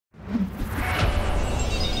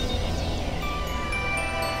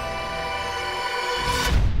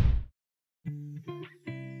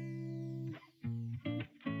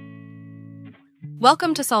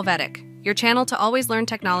Welcome to Solvetic, your channel to always learn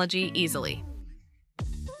technology easily.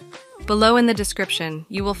 Below in the description,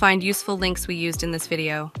 you will find useful links we used in this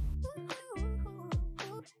video.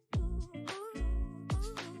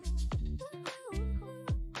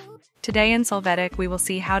 Today in Solvetic, we will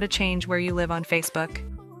see how to change where you live on Facebook.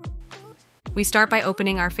 We start by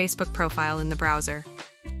opening our Facebook profile in the browser.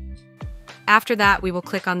 After that, we will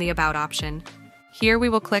click on the About option. Here we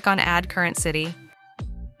will click on Add Current City.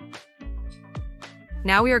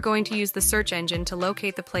 Now we are going to use the search engine to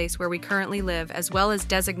locate the place where we currently live, as well as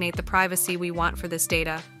designate the privacy we want for this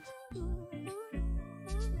data.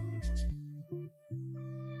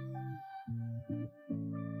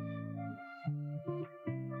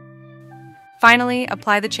 Finally,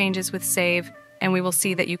 apply the changes with Save, and we will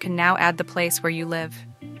see that you can now add the place where you live.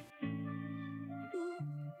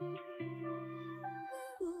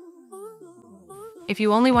 If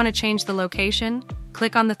you only want to change the location,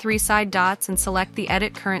 click on the 3 side dots and select the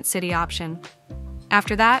Edit Current City option.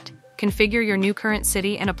 After that, configure your new current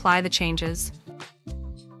city and apply the changes.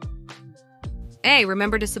 Hey,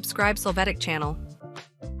 remember to subscribe Solvetic channel.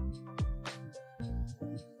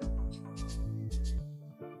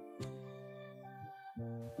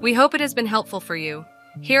 We hope it has been helpful for you.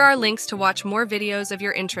 Here are links to watch more videos of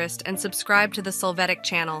your interest and subscribe to the Solvetic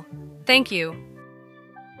channel. Thank you.